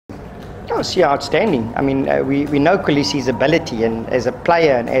Oh, see, outstanding. I mean, we know Kolisi's ability and as a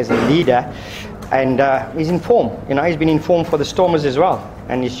player and as a leader, and he's in form. You know, he's been in form for the Stormers as well,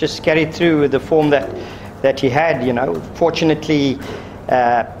 and he's just carried through with the form that he had. You know, fortunately,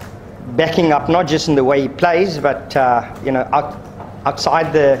 backing up not just in the way he plays, but you know,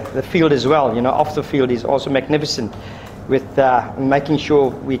 outside the field as well. You know, off the field, he's also magnificent with making sure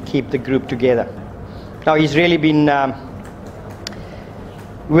we keep the group together. Now, he's really been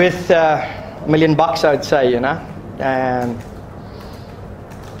with $1 million, I'd say, you know.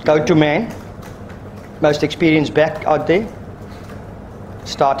 Go-to man, most experienced back out there,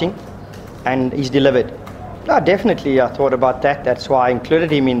 starting, and he's delivered. No, definitely, I thought about that. That's why I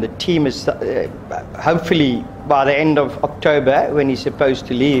included him in the team. Is hopefully by the end of October, when he's supposed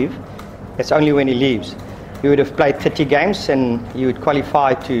to leave, that's only when he leaves. He would have played 30 games and he would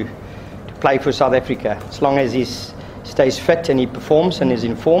qualify to play for South Africa. As long as he stays fit and he performs and is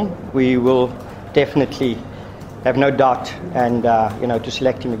in form, we will definitely have no doubt and you know, to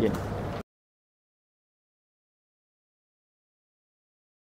select him again.